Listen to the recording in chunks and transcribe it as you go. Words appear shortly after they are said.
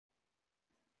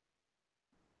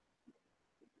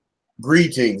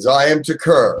Greetings, I am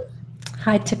Tekkrr.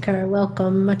 Hi, Tekkrr.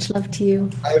 Welcome. Much love to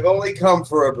you. I've only come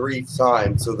for a brief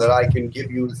time so that I can give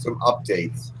you some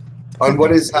updates on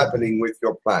what is happening with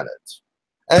your planet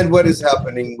and what is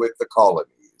happening with the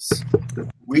colonies.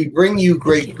 We bring you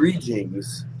great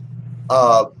greetings.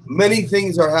 Many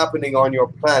things are happening on your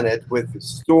planet with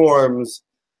storms,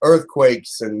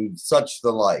 earthquakes, and such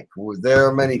the like. There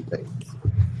are many things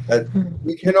that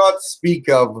we cannot speak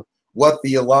of what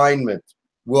the alignment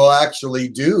will actually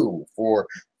do for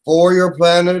your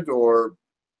planet or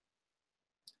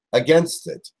against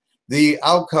it. The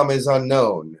outcome is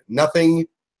unknown. Nothing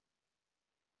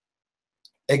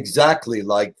exactly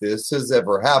like this has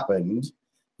ever happened.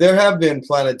 There have been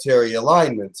planetary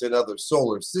alignments in other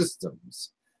solar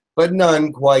systems, but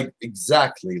none quite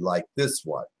exactly like this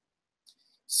one.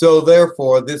 So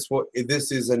therefore, this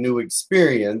is a new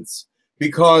experience,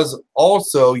 because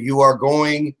also you are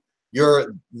going,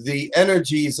 the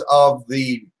energies of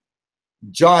the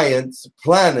giant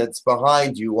planets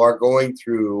behind you are going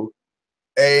through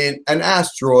an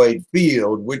asteroid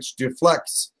field, which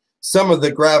deflects some of the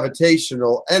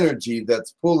gravitational energy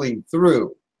that's pulling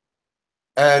through.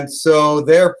 And so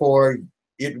therefore,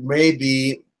 it may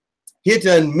be hit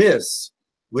and miss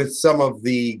with some of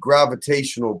the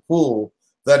gravitational pull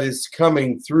that is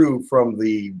coming through from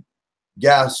the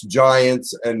gas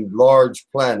giants and large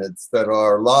planets that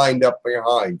are lined up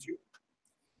behind you.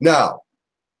 Now,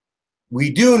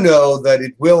 we do know that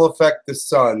it will affect the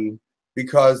sun,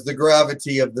 because the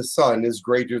gravity of the sun is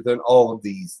greater than all of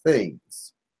these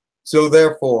things. So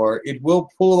therefore, it will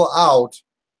pull out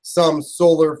some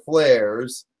solar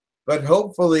flares, but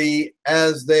hopefully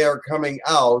as they are coming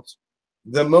out,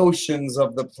 the motions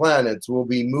of the planets will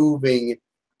be moving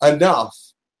enough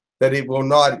that it will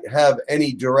not have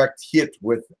any direct hit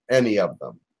with any of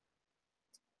them.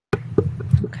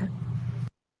 Okay.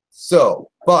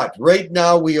 So, but right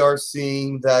now we are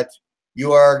seeing that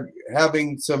you are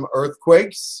having some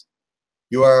earthquakes,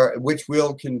 which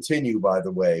will continue, by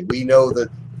the way. We know that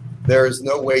there is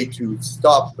no way to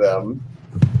stop them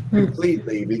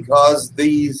completely, because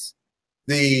the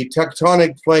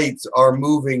tectonic plates are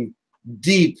moving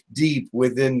deep, deep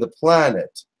within the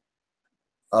planet.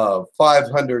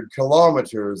 500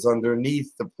 kilometers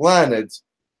underneath the planet,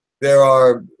 there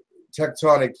are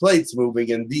tectonic plates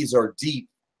moving, and these are deep,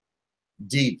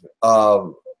 deep Earth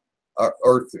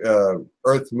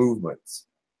movements.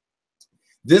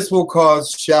 This will cause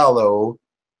shallow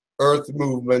Earth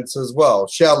movements as well,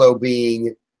 shallow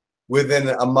being within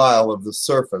a mile of the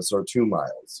surface or 2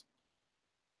 miles.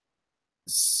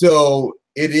 So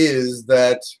it is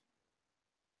that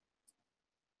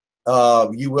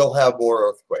you will have more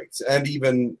earthquakes, and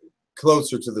even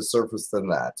closer to the surface than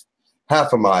that,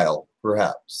 half a mile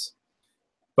perhaps.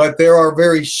 But there are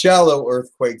very shallow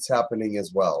earthquakes happening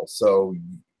as well, so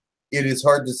it is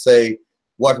hard to say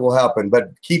what will happen. But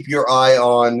keep your eye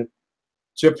on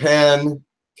Japan,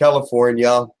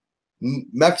 California,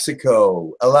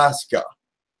 Mexico, Alaska,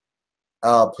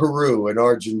 Peru, and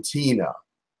Argentina.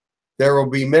 There will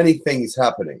be many things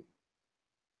happening.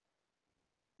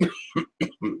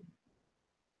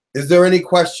 Is there any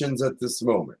questions at this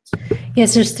moment?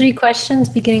 Yes, there's 3 questions,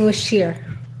 beginning with Sheer.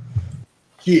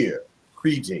 Here,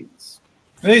 greetings.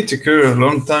 Hey, Tekkrr,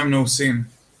 long time no see.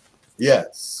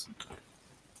 Yes.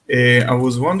 I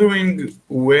was wondering,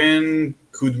 when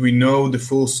could we know the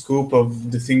full scope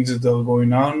of the things that are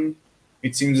going on?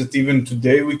 It seems that even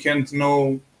today we can't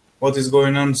know what is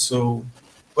going on, so...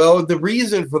 Well, the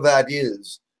reason for that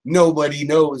is nobody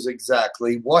knows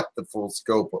exactly what the full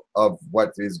scope of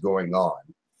what is going on.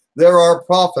 There are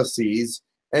prophecies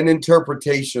and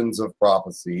interpretations of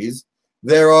prophecies.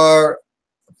 There are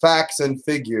facts and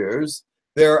figures.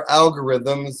 There are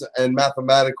algorithms and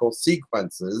mathematical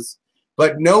sequences,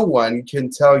 but no one can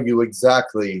tell you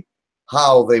exactly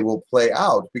how they will play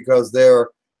out, because they're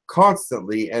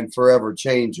constantly and forever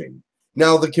changing.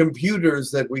 Now, the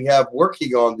computers that we have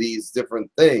working on these different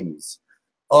things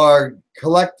are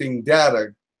collecting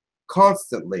data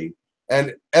constantly,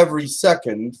 and every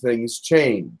second things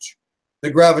change.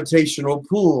 The gravitational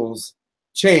pools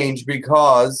change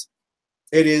because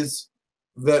it is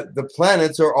the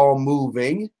planets are all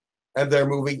moving, and they're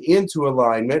moving into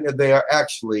alignment, and they are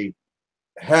actually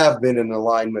have been in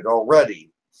alignment already.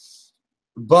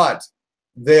 But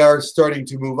they are starting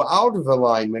to move out of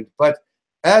alignment. But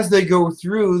as they go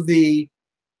through the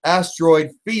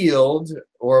asteroid field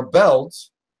or belt,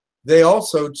 they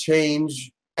also change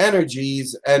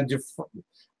energies and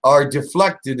are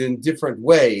deflected in different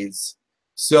ways.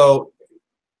 So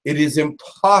it is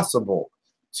impossible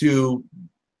to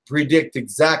predict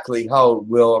exactly how it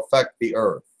will affect the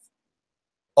Earth.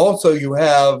 Also, you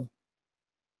have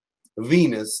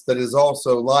Venus that is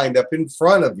also lined up in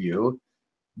front of you,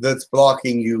 that's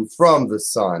blocking you from the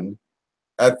sun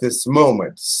at this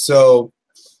moment. So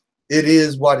it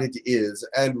is what it is,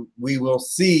 and we will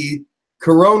see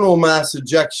coronal mass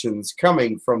ejections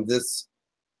coming from this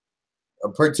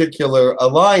particular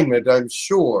alignment, I'm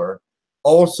sure.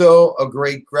 Also a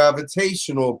great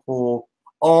gravitational pull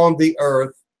on the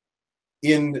Earth,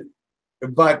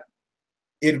 but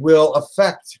it will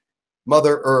affect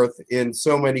Mother Earth in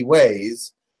so many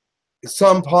ways,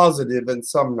 some positive and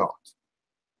some not.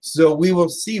 So we will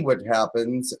see what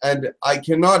happens, and I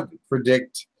cannot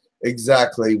predict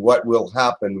exactly what will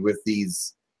happen with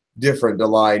these different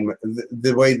alignment,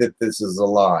 the way that this is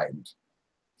aligned.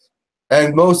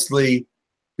 And mostly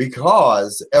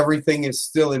because everything is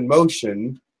still in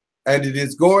motion, and it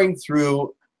is going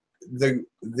through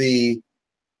the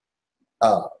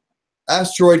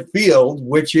asteroid field,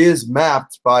 which is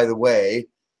mapped, by the way,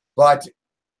 but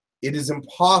it is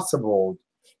impossible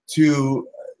to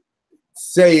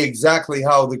say exactly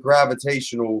how the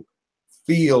gravitational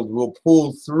field will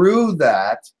pull through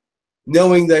that,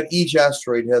 knowing that each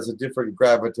asteroid has a different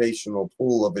gravitational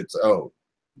pull of its own.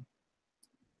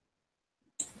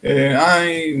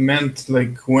 I meant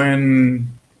like when,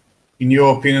 in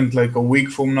your opinion, like a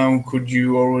week from now, could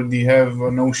you already have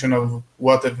a notion of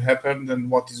what have happened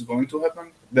and what is going to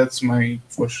happen? That's my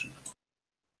question.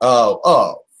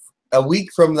 Oh, a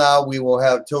week from now we will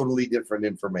have totally different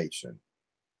information.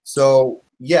 So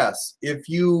yes, if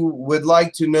you would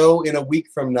like to know in a week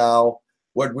from now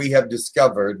what we have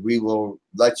discovered, we will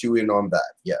let you in on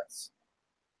that, yes.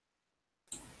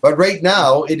 But right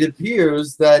now it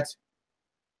appears that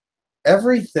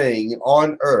everything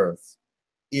on Earth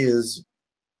is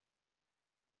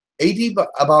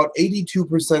about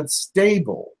 82%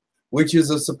 stable, which is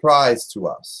a surprise to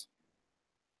us.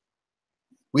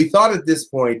 We thought at this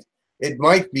point it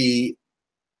might be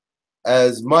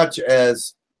as much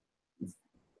as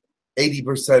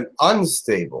 80%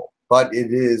 unstable, but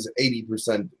it is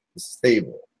 80%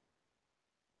 stable.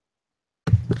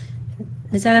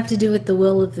 Does that have to do with the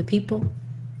will of the people?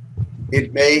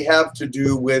 It may have to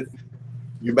do with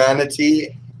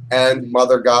humanity and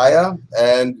Mother Gaia,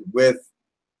 and with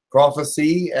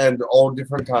prophecy and all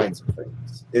different kinds of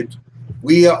things.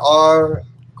 We are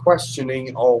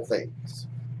questioning all things.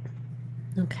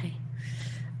 Okay.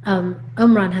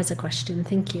 Omran has a question.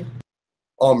 Thank you.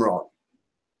 Omran.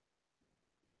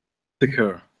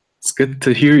 Tekkrr, it's good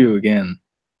to hear you again.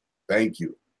 Thank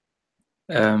you.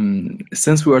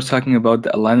 Since we were talking about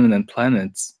the alignment and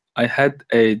planets, I had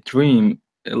a dream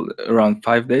around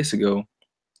 5 days ago.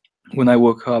 When I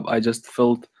woke up, I just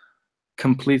felt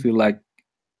completely like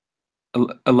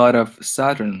a lot of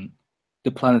Saturn,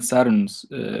 the planet Saturn's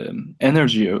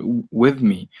energy with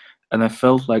me. And I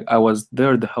felt like I was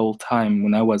there the whole time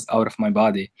when I was out of my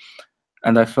body.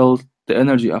 And I felt the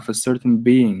energy of a certain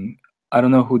being. I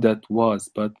don't know who that was,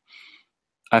 but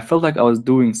I felt like I was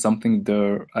doing something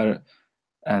there.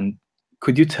 And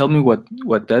could you tell me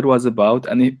what that was about,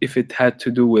 and if it had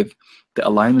to do with the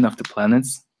alignment of the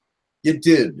planets? It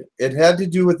did. It had to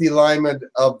do with the alignment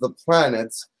of the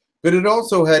planets, but it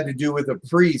also had to do with a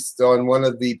priest on one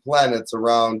of the planets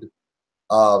around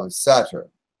Saturn.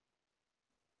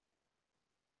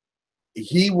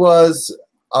 He was,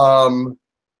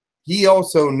 he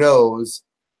also knows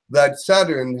that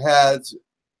Saturn has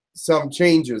some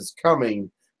changes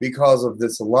coming because of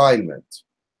this alignment,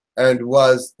 and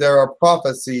there are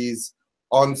prophecies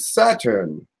on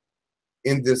Saturn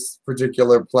in this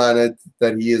particular planet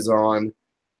that he is on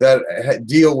that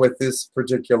deal with this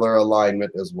particular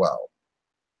alignment as well.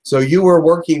 So you were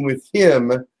working with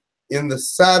him in the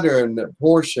Saturn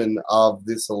portion of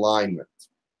this alignment.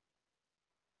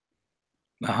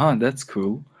 That's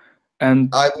cool.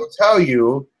 And I will tell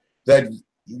you that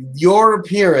your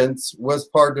appearance was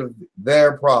part of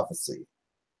their prophecy.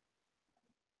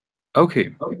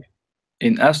 Okay.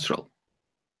 In astral.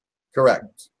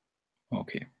 Correct.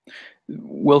 Okay.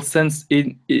 Well, since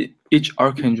each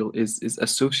archangel is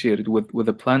associated with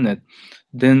a planet,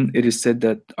 then it is said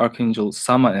that Archangel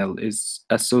Samael is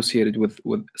associated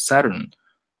with Saturn.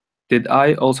 Did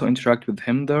I also interact with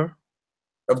him there?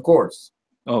 Of course.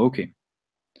 Oh, okay.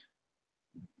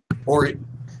 Or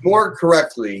more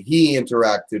correctly, he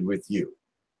interacted with you.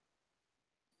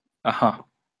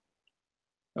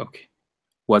 Okay.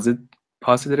 Was it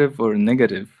positive or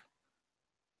negative?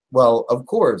 Well, of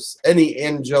course, any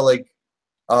angelic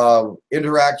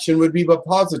interaction would be a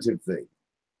positive thing.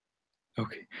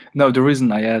 Okay. No, the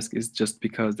reason I ask is just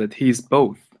because that he's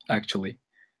both, actually.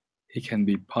 He can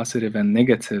be positive and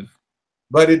negative.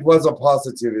 But it was a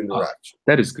positive interaction.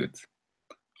 That is good.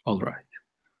 All right.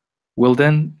 well,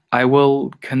 then I will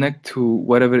connect to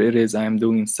whatever it is I am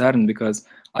doing in Saturn, because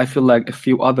I feel like a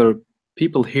few other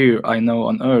people here I know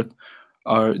on Earth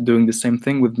are doing the same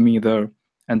thing with me there,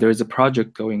 and there is a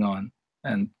project going on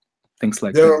and things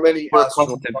like There that. are many We're astral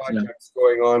positive, yeah. projects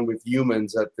going on with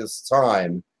humans at this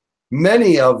time.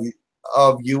 Many of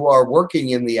you are working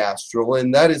in the astral,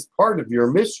 and that is part of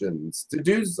your missions to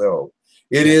do so.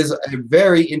 It is a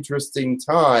very interesting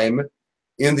time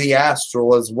in the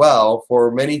astral as well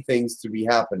for many things to be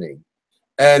happening.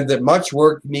 And that much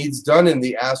work needs done in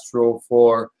the astral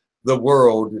for the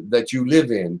world that you live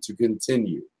in to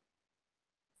continue.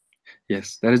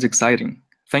 Yes, that is exciting.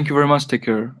 Thank you very much,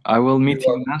 Tekkrr. I will meet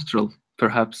you in astral,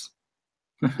 perhaps.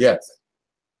 Yes.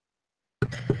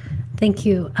 Thank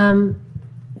you.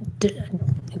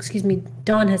 Excuse me,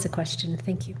 Dawn has a question.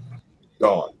 Thank you.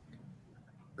 Dawn.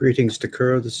 Greetings,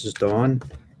 Tekkrr. This is Dawn.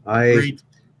 Greet.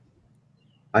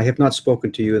 I have not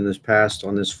spoken to you in this past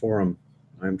on this forum.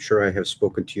 I'm sure I have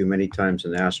spoken to you many times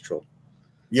in astral.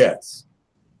 Yes.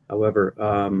 However,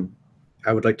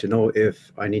 I would like to know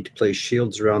if I need to place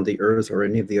shields around the Earth or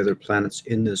any of the other planets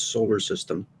in this solar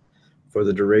system for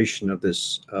the duration of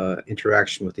this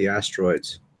interaction with the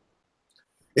asteroids.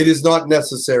 It is not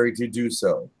necessary to do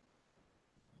so.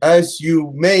 As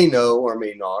you may know or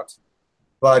may not,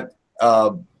 but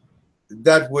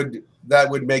that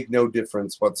would make no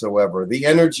difference whatsoever. The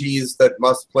energies that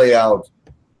must play out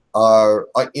are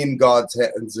in God's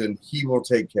hands, and He will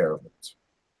take care of it.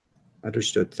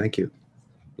 Understood. Thank you.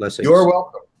 Blessings. You're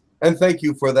welcome. And thank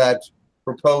you for that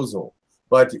proposal.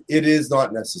 But it is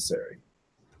not necessary.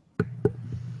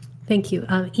 Thank you.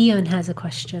 Ian has a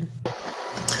question.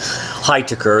 Hi,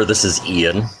 Tekkrr. This is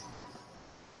Ian.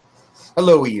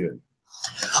 Hello, Ian.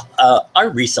 I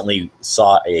recently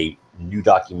saw a new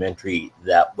documentary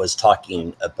that was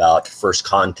talking about first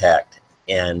contact,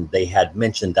 and they had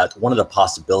mentioned that one of the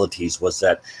possibilities was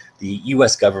that the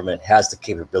U.S. government has the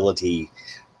capability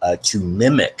to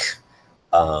mimic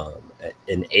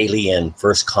an alien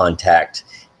first contact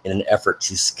in an effort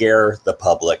to scare the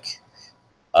public,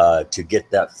 to get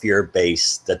that fear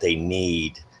base that they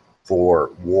need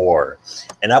for war.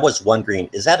 And I was wondering,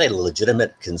 is that a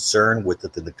legitimate concern with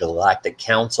the Galactic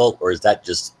Council, or is that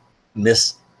just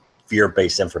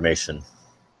fear-based information?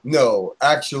 No,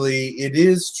 actually, it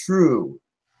is true.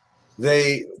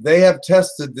 They have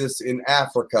tested this in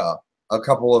Africa a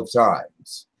couple of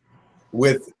times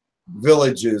with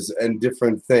villages and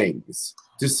different things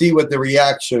to see what the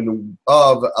reaction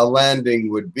of a landing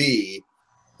would be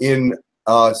in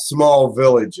small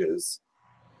villages.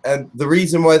 And the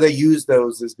reason why they use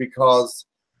those is because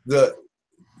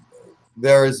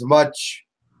there is much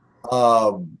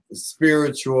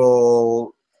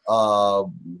spiritual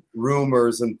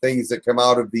rumors and things that come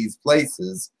out of these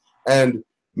places, and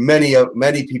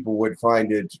many people would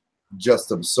find it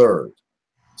just absurd.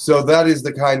 So that is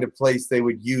the kind of place they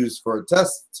would use for a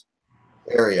test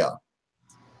area.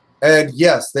 And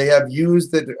yes, they have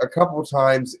used it a couple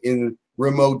times in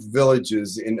remote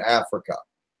villages in Africa.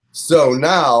 So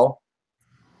now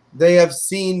they have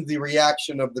seen the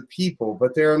reaction of the people,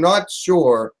 but they are not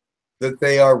sure that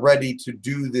they are ready to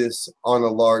do this on a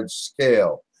large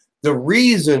scale. The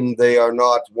reason they are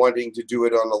not wanting to do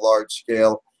it on a large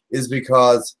scale is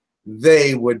because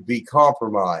they would be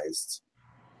compromised.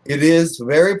 It is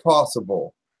very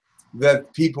possible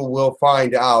that people will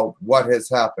find out what has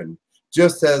happened,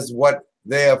 just as what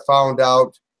they have found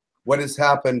out what has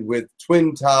happened with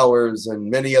Twin Towers and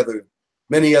many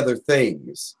other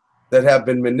things that have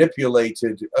been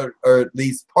manipulated, or at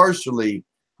least partially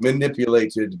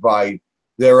manipulated by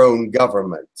their own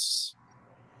governments.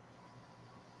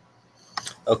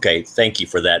 Okay, thank you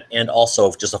for that. And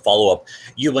also, just a follow-up,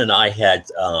 you and I had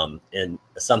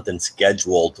something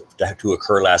scheduled to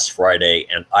occur last Friday,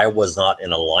 and I was not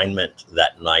in alignment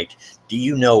that night. Do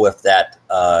you know if that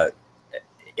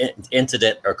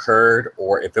incident occurred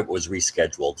or if it was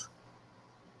rescheduled?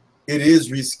 It is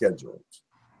rescheduled.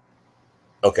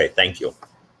 Okay, thank you.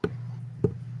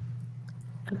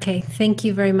 Okay, thank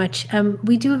you very much.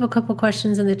 We do have a couple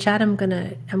questions in the chat. I'm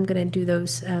gonna do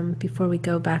those before we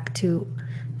go back to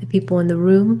the people in the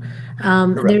room.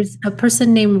 There's a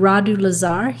person named Radu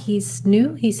Lazar. He's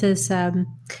new. He says,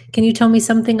 "Can you tell me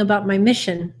something about my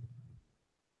mission?"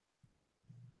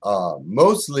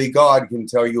 Mostly God can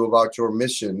tell you about your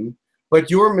mission, but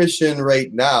your mission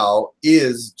right now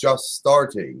is just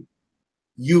starting.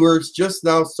 You are just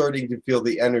now starting to feel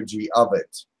the energy of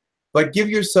it. But give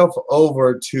yourself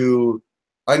over to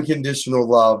unconditional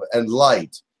love and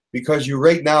light, because you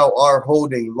right now are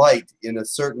holding light in a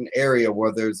certain area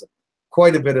where there's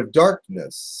quite a bit of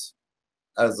darkness,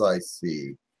 as I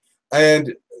see.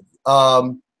 And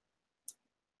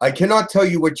I cannot tell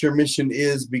you what your mission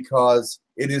is because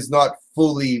it is not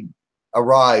fully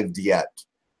arrived yet,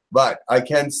 but I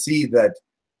can see that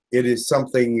it is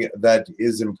something that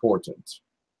is important.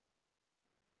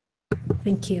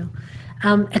 Thank you.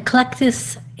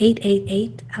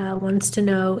 Eclectus888 wants to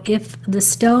know if the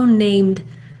stone named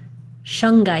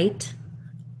shungite,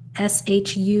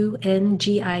 SHUNGITE,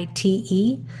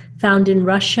 found in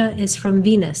Russia is from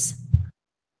Venus.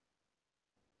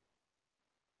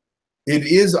 It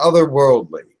is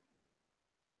otherworldly.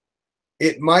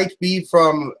 It might be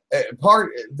from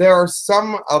there are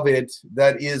some of it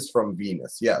that is from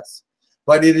Venus, yes.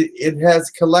 But it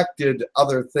has collected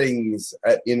other things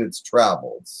in its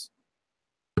travels.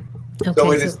 Okay,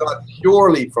 so it is not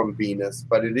purely from Venus,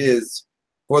 but it is,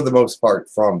 for the most part,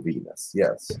 from Venus,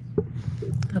 yes.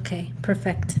 Okay,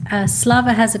 perfect.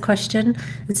 Slava has a question,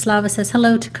 and Slava says,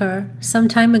 hello, Tekkrr. Some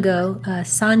time ago,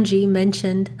 Sanji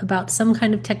mentioned about some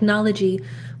kind of technology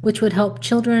which would help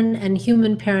children and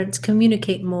human parents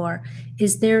communicate more.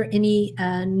 Is there any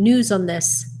news on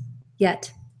this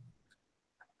yet?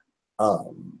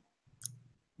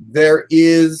 There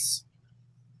is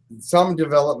some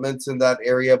developments in that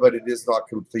area, but it is not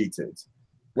completed.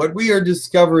 What we are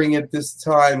discovering at this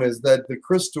time is that the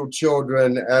crystal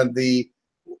children and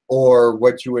or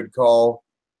what you would call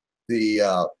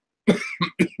the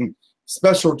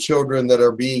special children that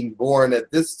are being born at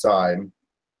this time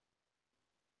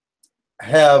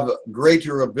have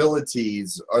greater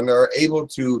abilities and are able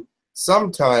to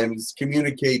sometimes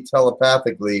communicate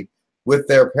telepathically with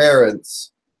their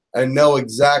parents and know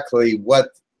exactly what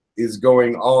is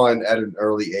going on at an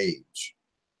early age.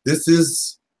 This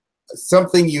is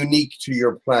something unique to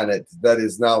your planet that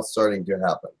is now starting to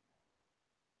happen.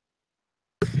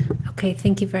 Okay,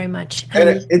 thank you very much.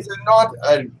 And it's not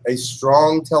a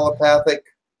strong telepathic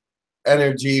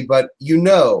energy, but you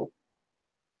know,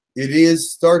 it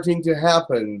is starting to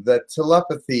happen that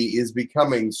telepathy is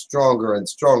becoming stronger and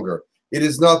stronger. It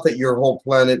is not that your whole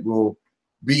planet will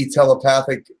be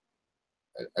telepathic,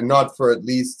 and not for at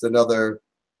least another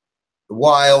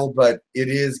while, but it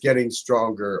is getting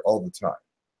stronger all the time.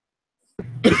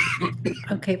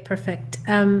 Okay, perfect.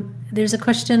 There's a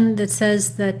question that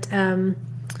says that,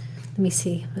 let me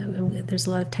see, there's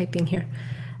a lot of typing here.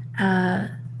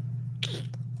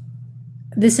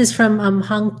 This is from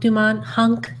Hank Newman,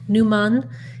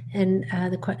 and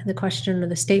the question or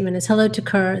the statement is, hello,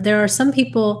 Tekkrr. There are some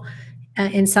people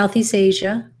in Southeast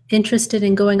Asia interested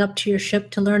in going up to your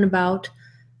ship to learn about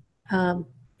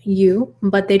you,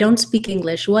 but they don't speak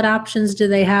English. What options do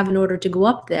they have in order to go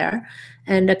up there?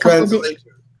 And a couple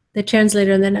the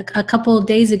translator, and then a couple of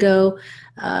days ago,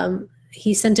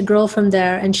 he sent a girl from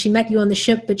there, and she met you on the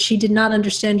ship, but she did not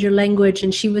understand your language,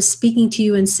 and she was speaking to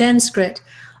you in Sanskrit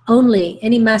only.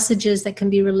 Any messages that can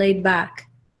be relayed back?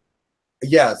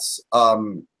 Yes,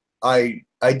 I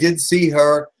did see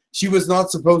her. She was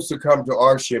not supposed to come to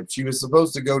our ship. She was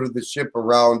supposed to go to the ship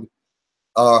around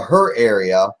her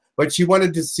area, but she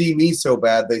wanted to see me so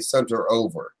bad they sent her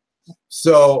over.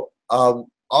 So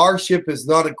our ship is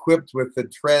not equipped with the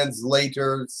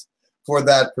translators for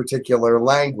that particular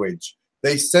language.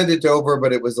 They sent it over,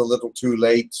 but it was a little too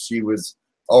late. She was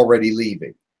already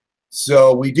leaving.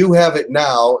 So we do have it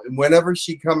now, and whenever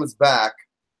she comes back,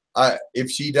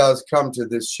 if she does come to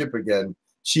this ship again,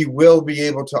 she will be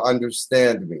able to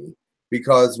understand me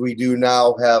because we do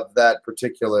now have that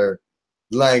particular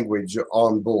language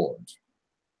on board.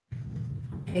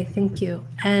 Okay, thank you.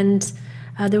 And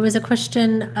there was a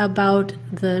question about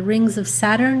the rings of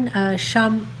Saturn.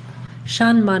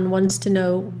 Shanman wants to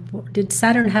know, did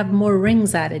Saturn have more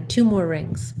rings added, 2 more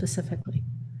rings specifically?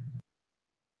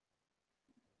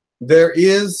 There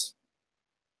is,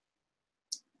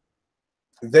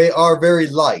 they are very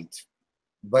light,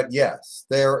 but yes,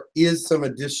 there is some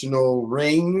additional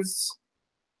rings.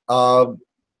 It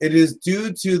is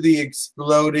due to the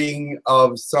exploding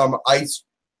of some ice,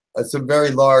 some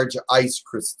very large ice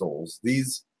crystals.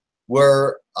 These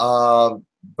were,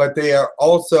 but they are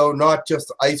also not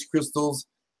just ice crystals,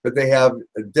 but they have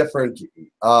different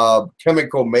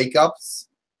chemical makeups.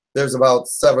 There's about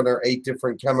 7 or 8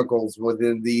 different chemicals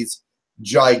within these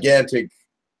gigantic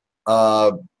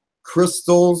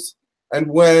crystals. And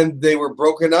when they were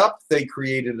broken up, they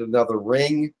created another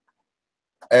ring.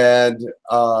 And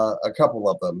a couple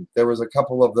of them. There was a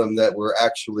couple of them that were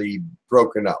actually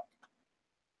broken up.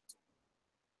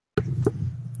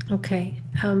 Okay.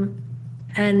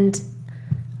 And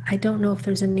I don't know if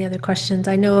there's any other questions.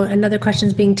 I know another question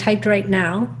is being typed right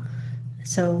now.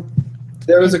 So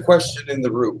there is a question in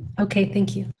the room. Okay,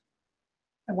 thank you.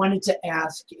 I wanted to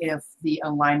ask if the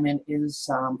alignment is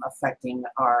affecting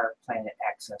our planet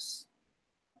axis.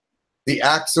 The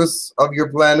axis of your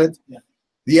planet? Yeah.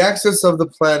 The axis of the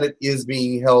planet is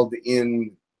being held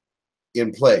in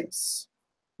place.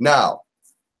 Now,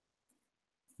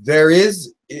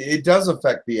 it does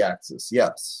affect the axis,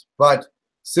 yes. But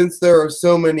since there are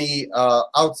so many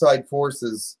outside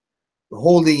forces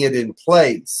holding it in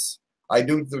place, I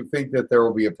do think that there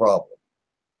will be a problem.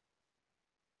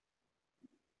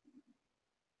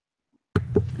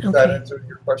 Does that answer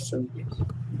your question?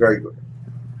 Very good.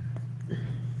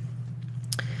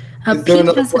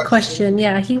 Pete has a question.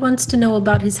 Yeah, he wants to know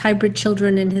about his hybrid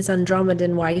children and his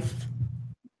Andromedan wife.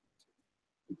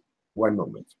 One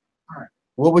moment. All right.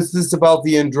 What was this about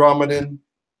the Andromedan?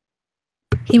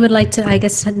 He would like to, I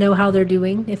guess, know how they're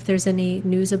doing, if there's any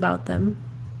news about them.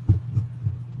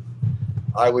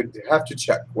 I would have to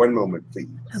check. One moment, please.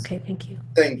 Okay, thank you.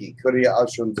 Thank you.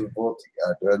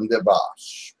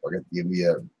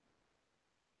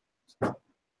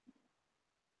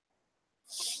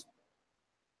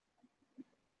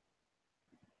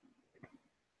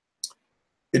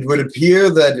 It would appear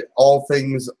that all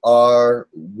things are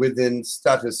within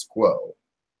status quo.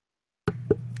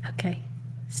 Okay.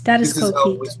 Status quo. This is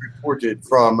how it was reported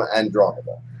from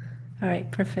Andromeda. All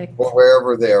right, perfect. Or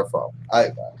wherever they are from.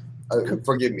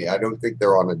 Forgive me, I don't think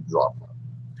they're on Andromeda.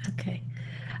 Okay.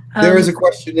 There is a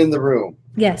question in the room.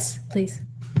 Yes, please.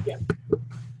 Yeah.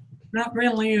 Not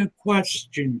really a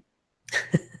question.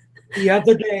 The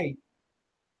other day,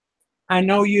 I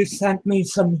know you sent me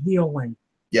some healing.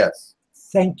 Yes.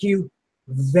 Thank you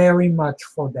very much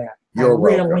for that. You're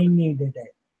welcome. I really needed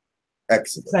it.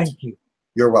 Excellent. Thank you.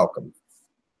 You're welcome.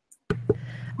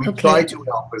 We Okay. try to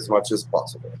help as much as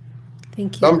possible.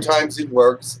 Thank you. Sometimes it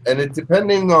works, and it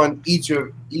depending on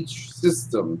each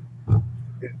system,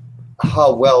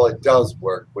 how well it does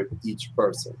work with each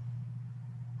person.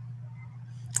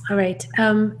 All right.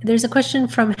 There's a question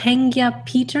from Hengya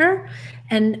Peter,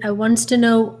 and wants to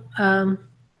know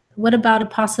what about a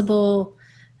possible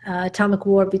atomic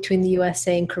war between the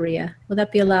USA and Korea? Will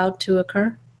that be allowed to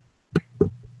occur?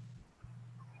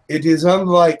 It is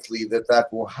unlikely that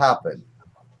that will happen.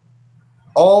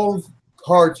 All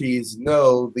parties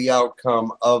know the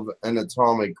outcome of an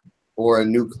atomic or a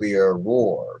nuclear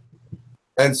war.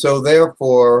 And so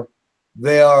therefore,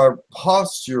 they are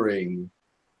posturing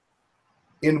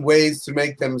in ways to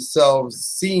make themselves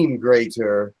seem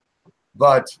greater,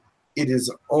 but it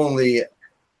is only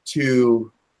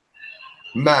to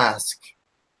mask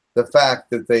the fact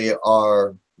that they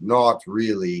are not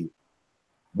really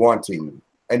wanting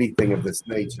anything of this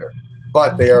nature.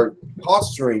 But they are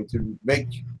posturing to make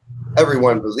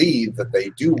everyone believe that they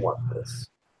do want this,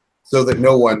 so that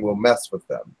no one will mess with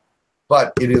them.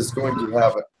 But it is going to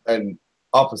have an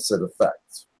opposite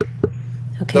effect.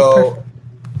 Okay, so perfect.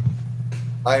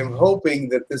 I'm hoping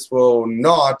that this will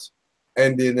not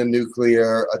end in a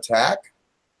nuclear attack.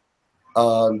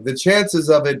 The chances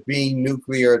of it being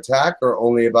nuclear attack are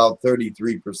only about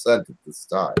 33% at this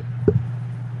time.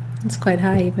 It's quite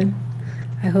high even.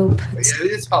 I hope.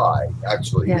 It is high,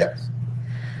 actually, Yeah. yes.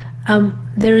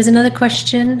 There is another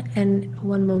question, and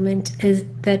one moment, is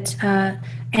that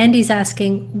Andy's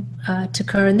asking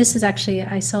Tekkrr, and this is actually,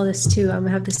 I saw this too, I'm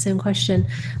gonna have the same question.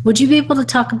 Would you be able to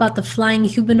talk about the flying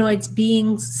humanoids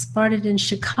beings spotted in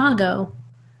Chicago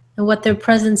and what their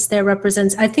presence there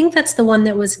represents? I think that's the one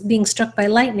that was being struck by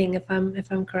lightning, if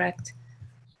I'm correct.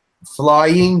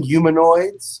 Flying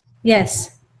humanoids?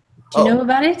 Yes. Do you know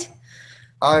about it?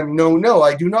 No,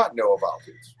 I do not know about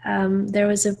it. There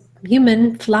was a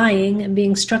human flying and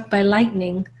being struck by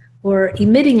lightning or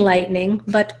emitting lightning,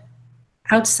 but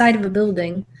outside of a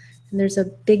building. And there's a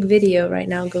big video right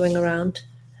now going around.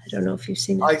 I don't know if you've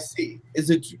seen it. I see.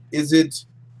 Is it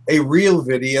a real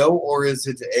video, or is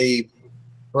it a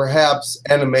perhaps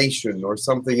animation or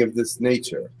something of this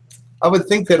nature? I would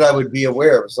think that I would be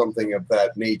aware of something of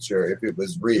that nature if it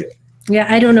was real. Yeah,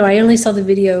 I don't know. I only saw the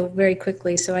video very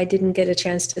quickly, so I didn't get a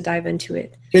chance to dive into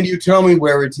it. Can you tell me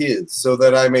where it is so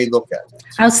that I may look at it?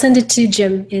 I'll send it to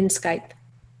Jim in Skype.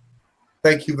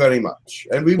 Thank you very much.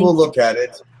 And we will look at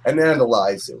it and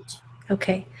analyze it.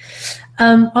 Okay.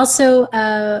 Also,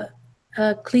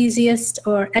 ecclesiast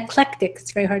or eclectic, it's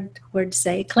a very hard word to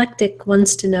say, eclectic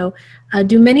wants to know,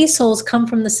 do many souls come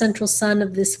from the central sun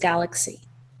of this galaxy?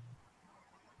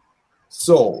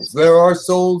 Souls. There are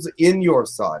souls in your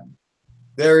sun.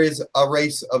 There is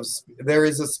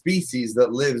a species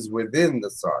that lives within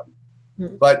the sun.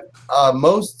 But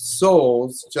most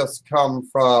souls just come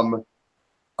from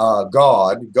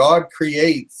God. God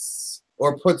creates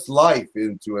or puts life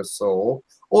into a soul,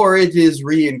 or it is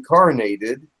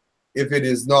reincarnated. If it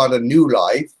is not a new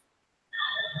life,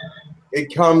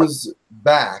 it comes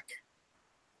back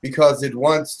because it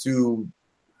wants to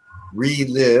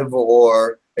relive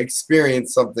or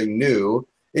experience something new.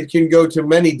 It can go to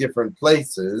many different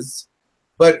places.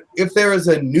 But if there is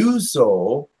a new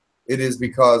soul, it is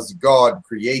because God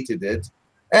created it.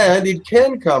 And it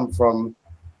can come from,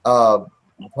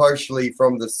 partially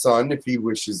from the sun if he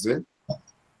wishes it.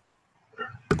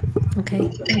 Okay,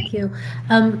 thank you.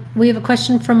 We have a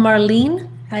question from Marlene.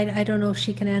 I don't know if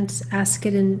she can ask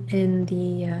it in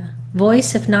the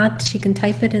voice. If not, she can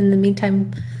type it. In the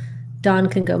meantime, Dawn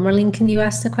can go. Marlene, can you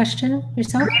ask the question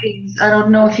yourself? I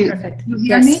don't know if you, Perfect. you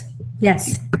hear me?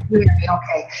 Yes. You hear me,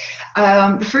 okay.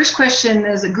 The first question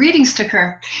is, greetings,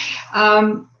 Tekkrr.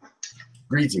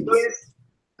 Greetings.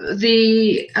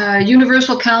 The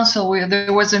Universal Council, where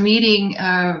there was a meeting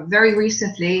very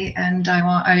recently, and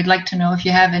I'd like to know if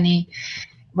you have any,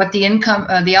 what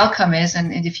the outcome is,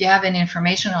 and if you have any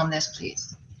information on this,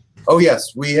 please. Oh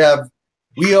yes, we have.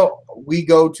 We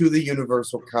go to the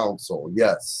Universal Council.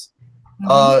 Yes,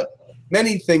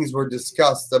 many things were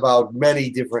discussed about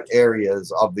many different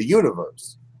areas of the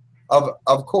universe.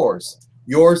 Of course,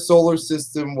 your solar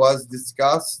system was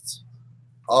discussed.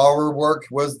 Our work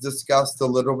was discussed a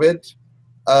little bit,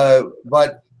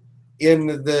 but in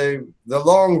the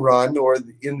long run, or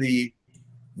in the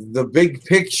big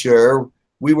picture,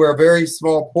 we were a very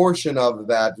small portion of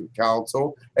that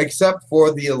council, except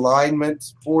for the alignment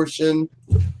portion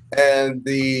and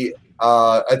the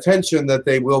attention that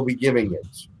they will be giving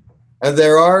it. And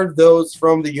there are those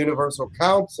from the Universal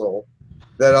Council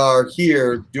that are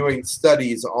here doing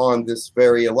studies on this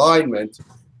very alignment.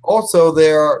 Also,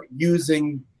 they are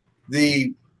using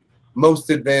the most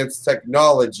advanced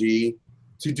technology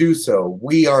to do so.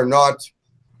 We are not,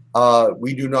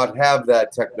 we do not have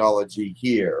that technology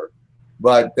here,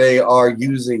 but they are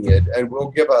using it and will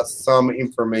give us some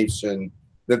information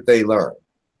that they learn.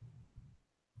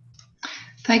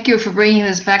 Thank you for bringing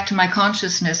this back to my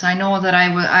consciousness. I know that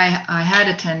I had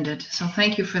attended, so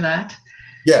thank you for that.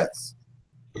 Yes.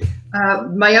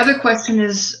 My other question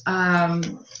is,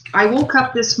 I woke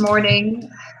up this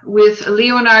morning with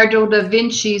Leonardo da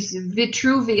Vinci's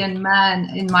Vitruvian Man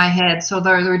in my head. So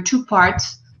there are two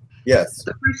parts. Yes.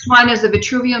 The first one is the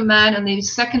Vitruvian Man, and the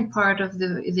second part of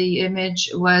the image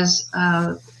was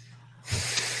the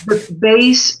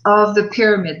base of the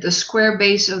pyramid, the square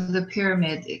base of the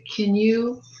pyramid. Can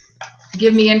you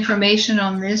give me information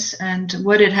on this and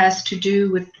what it has to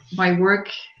do with my work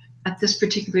at this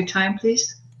particular time,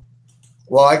 please?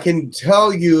 Well, I can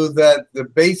tell you that the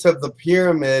base of the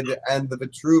pyramid and the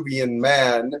Vitruvian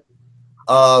Man,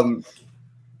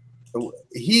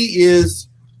 he is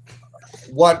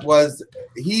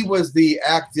he was the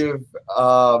active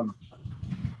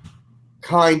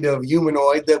kind of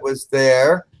humanoid that was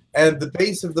there. And the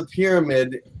base of the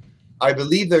pyramid, I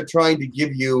believe they're trying to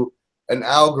give you an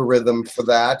algorithm for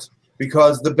that,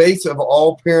 because the base of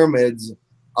all pyramids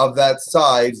of that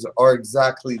size are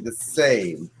exactly the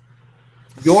same.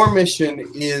 Your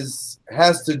mission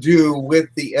has to do with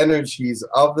the energies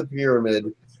of the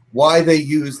pyramid, why they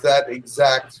use that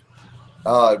exact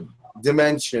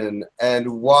dimension,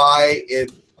 and why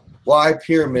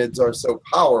pyramids are so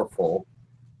powerful.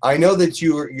 I know that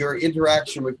your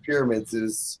interaction with pyramids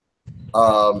is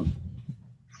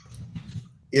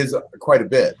quite a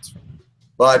bit,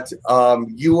 but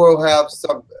you will have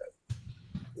some.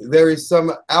 There is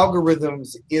some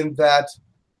algorithms in that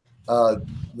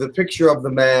the picture of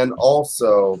the man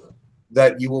also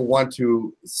that you will want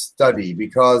to study,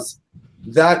 because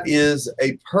that is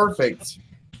a perfect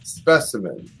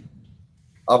specimen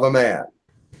of a man,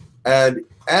 and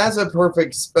as a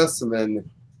perfect specimen,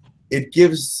 it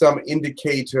gives some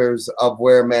indicators of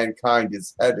where mankind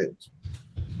is headed.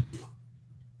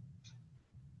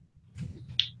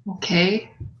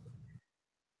 Okay.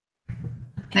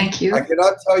 Thank you. I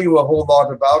cannot tell you a whole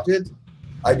lot about it.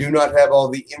 I do not have all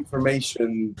the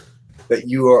information that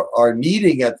you are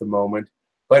needing at the moment,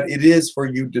 but it is for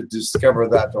you to discover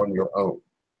that on your own.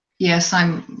 Yes,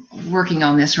 I'm working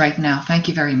on this right now. Thank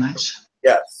you very much.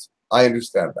 Yes, I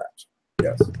understand that.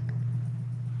 Yes.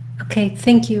 Okay,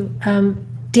 thank you.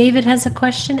 David has a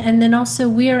question, and then also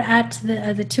we're at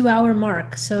the 2-hour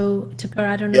mark. So, Tekkrr,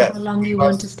 I don't know how long you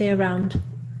want to stay around.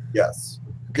 Yes.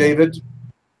 Okay. David?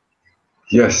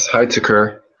 Yes. Hi,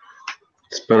 Tekkrr.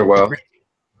 It's been a while.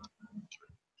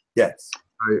 Yes.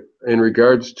 In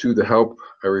regards to the help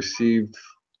I received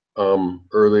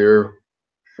earlier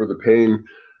for the pain,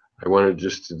 I wanted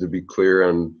just to be clear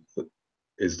on,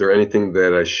 is there anything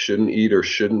that I shouldn't eat or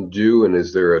shouldn't do? And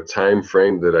is there a time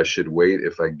frame that I should wait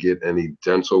if I get any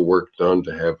dental work done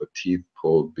to have a teeth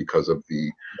pulled because of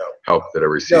the help that I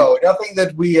received? No, nothing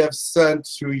that we have sent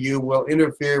to you will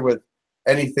interfere with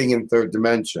anything in third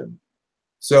dimension.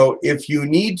 So if you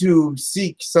need to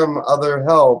seek some other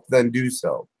help, then do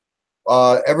so.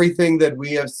 Everything that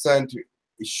we have sent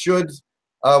should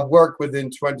work within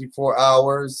 24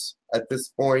 hours at this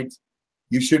point.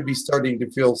 You should be starting to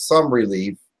feel some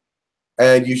relief,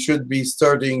 and you should be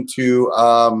starting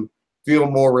to feel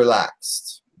more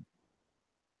relaxed.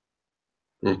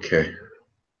 Okay.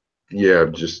 Yeah,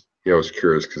 I was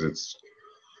curious because it's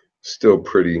still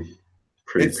pretty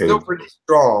It's painful. still pretty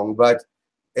strong, but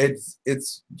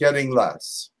it's getting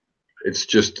less. It's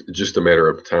just a matter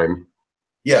of time.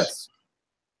 Yes.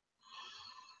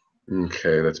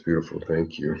 Okay, that's beautiful.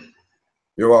 Thank you.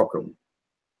 You're welcome.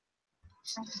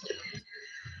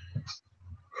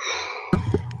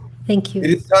 Thank you. It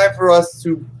is time for us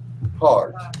to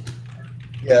part.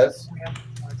 Yes.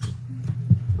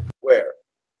 Where?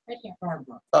 Right here,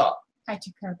 Barbara. Ah. Hi,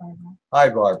 Tekkrr, Barbara. Hi,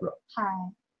 Barbara. Hi.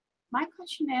 My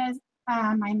question is,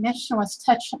 my mission was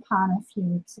touched upon a few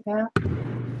weeks ago.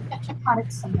 Touch upon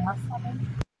it some more for me.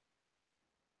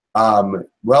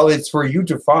 Well, it's for you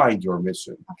to find your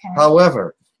mission. Okay.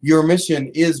 However, your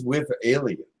mission is with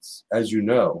aliens, as you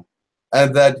know,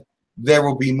 and that there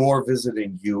will be more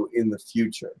visiting you in the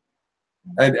future.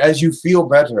 And as you feel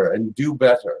better and do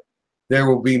better, there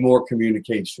will be more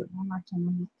communication.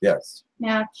 Yes.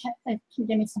 Now, can you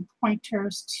give me some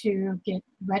pointers to get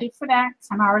ready for that? 'Cause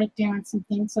I'm already doing some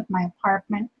things with my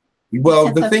apartment.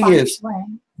 Well, the thing is, way.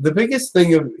 the biggest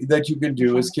thing that you can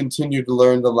do is continue to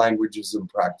learn the languages and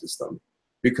practice them,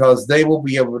 because they will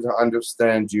be able to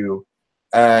understand you,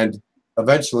 and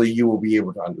eventually you will be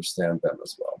able to understand them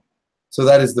as well. So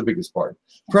that is the biggest part.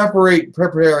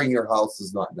 Preparing your house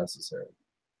is not necessary.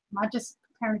 I'll just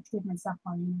prepare to give myself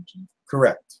more energy.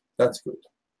 Correct. That's good.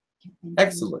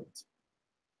 Excellent.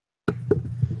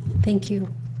 Thank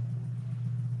you.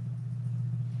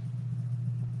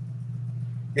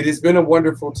 It has been a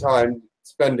wonderful time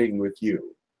spending with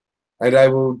you, and I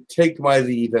will take my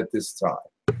leave at this time.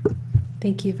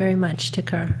 Thank you very much,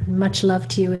 Tekkrr. Much love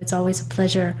to you. It's always a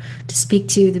pleasure to speak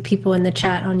to the people in the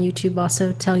chat on YouTube.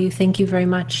 Also tell you thank you very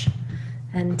much.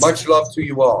 And much love to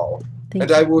you all. Thank and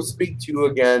you. I will speak to you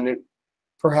again,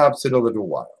 perhaps in a little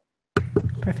while.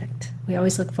 Perfect. We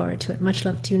always look forward to it. Much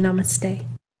love to you. Namaste.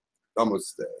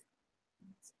 Namaste.